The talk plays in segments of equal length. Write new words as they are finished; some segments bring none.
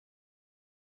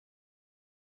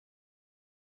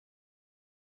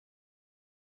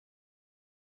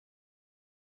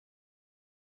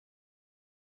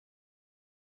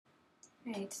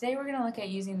Alright, today we're going to look at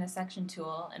using the section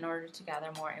tool in order to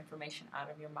gather more information out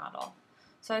of your model.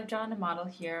 So I've drawn a model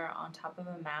here on top of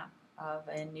a map of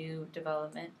a new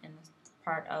development in this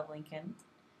part of Lincoln.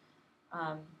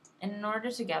 And in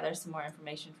order to gather some more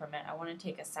information from it, I want to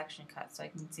take a section cut so I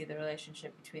can see the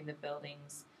relationship between the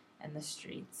buildings and the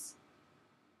streets.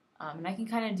 And I can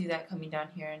kind of do that coming down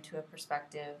here into a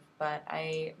perspective, but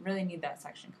I really need that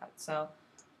section cut. So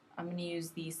I'm going to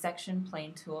use the section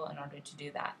plane tool in order to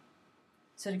do that.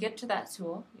 So to get to that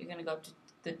tool, you're going to go to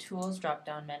the Tools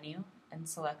drop-down menu and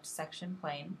select Section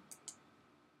Plane.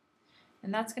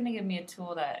 And that's going to give me a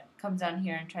tool that comes down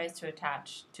here and tries to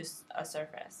attach to a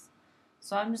surface.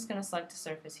 So I'm just going to select a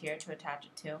surface here to attach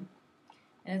it to.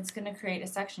 And it's going to create a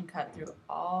section cut through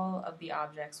all of the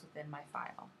objects within my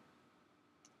file.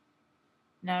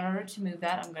 Now in order to move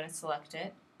that, I'm going to select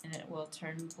it, and it will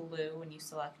turn blue when you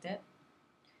select it.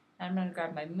 Now I'm going to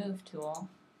grab my Move tool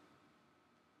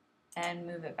and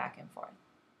move it back and forth.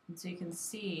 And so you can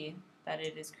see that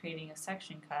it is creating a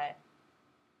section cut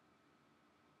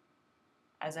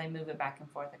as I move it back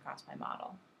and forth across my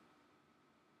model.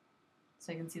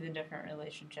 So you can see the different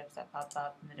relationships that pop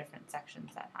up and the different sections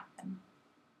that happen.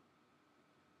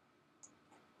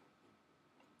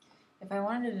 If I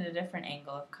wanted a different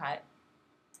angle of cut,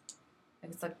 I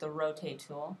can select the Rotate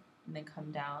tool and then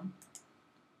come down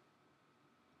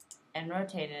and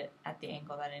rotate it at the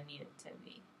angle that I need it to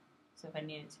be. So if I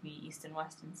need it to be east and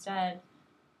west instead,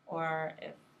 or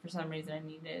if for some reason I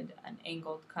needed an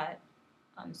angled cut,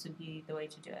 this would be the way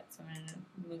to do it. So I'm going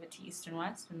to move it to east and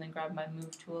west and then grab my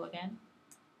Move tool again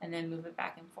and then move it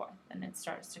back and forth, and it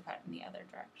starts to cut in the other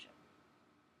direction.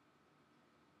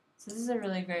 So this is a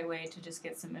really great way to just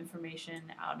get some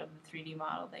information out of the 3D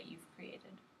model that you've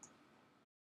created.